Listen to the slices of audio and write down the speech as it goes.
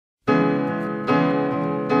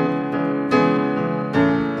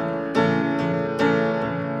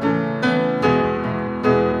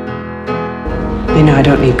I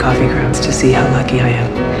don't need coffee grounds to see how lucky I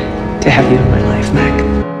am to have you in my life, Mac.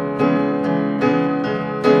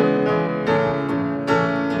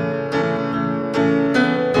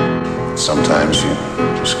 Sometimes you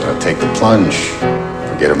just gotta take the plunge,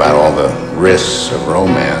 forget about all the risks of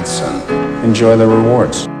romance, and enjoy the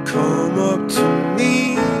rewards. Come up to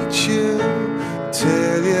meet you,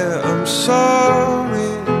 tell you I'm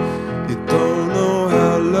sorry. You don't know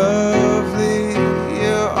how lovely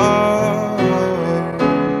you are.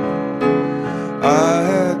 I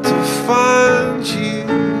had to find you,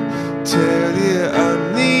 tell you I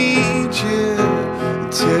need you,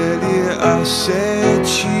 tell you I set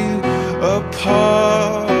you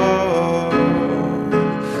apart.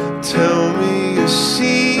 Tell me your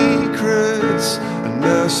secrets and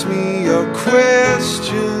ask me your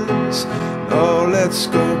questions. Now let's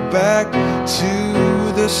go back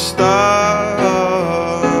to the start.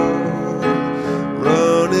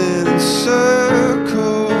 Running in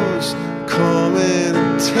circles, coming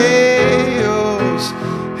in tails,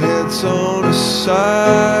 heads on the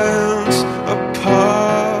sides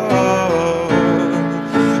apart.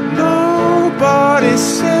 Nobody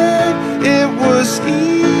said it was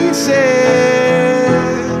easy.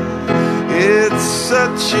 It's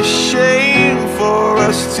such a shame for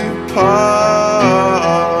us to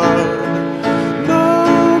part.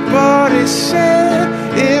 Nobody said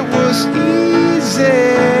it was easy.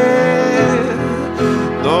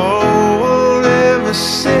 No one ever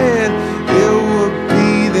said it would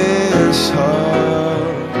be this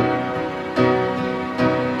hard.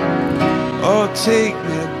 Oh, take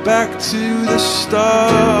me back to the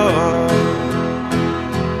start.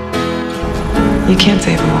 You can't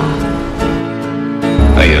save them all.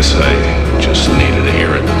 I guess I just needed to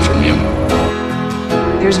hear it from you.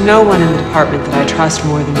 There's no one in the department that I trust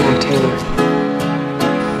more than Mac Taylor.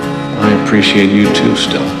 I appreciate you too,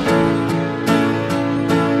 still.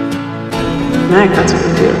 Mac, that's what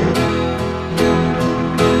we do.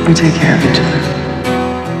 We take care of each other.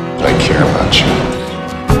 I care about you.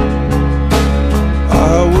 I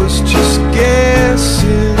was just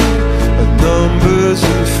guessing at numbers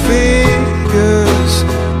and figures,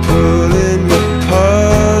 pulling your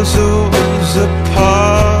puzzles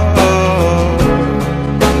apart.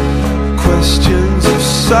 Questions of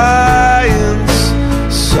science,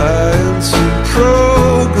 science and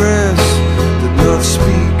progress did not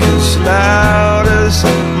speak as loud as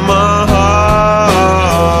my heart.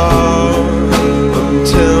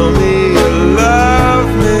 Tell me you love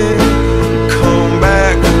me, come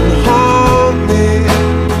back and haunt me.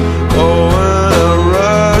 Oh, when I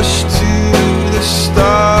rush to the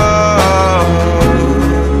start,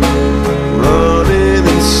 running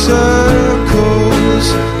in circles,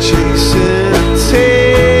 chasing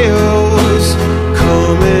tails,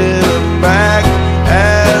 coming back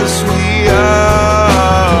as we are.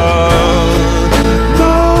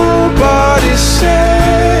 Nobody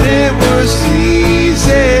said it was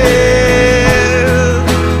easy.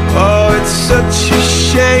 Oh, it's such a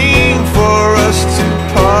shame for us to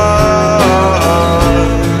part.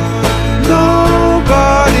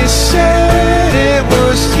 Nobody said it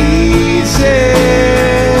was easy.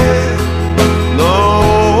 No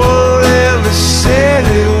one ever said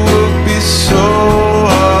it would be so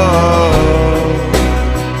hard.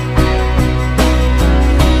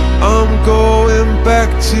 I'm going back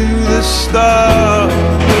to the start.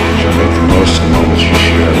 You make the most of the moments you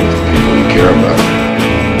share with the people you care about.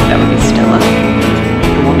 That would be Stella, the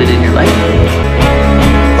woman in your life.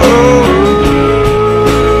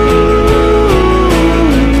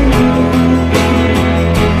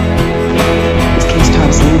 This case taught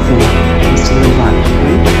us anything. It's to live on,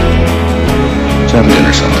 right? Let's have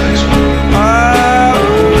dinner someplace.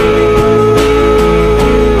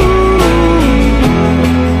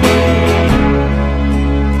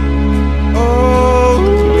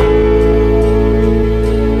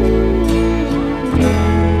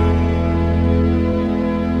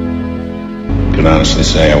 I can honestly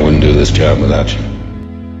say I wouldn't do this job without you.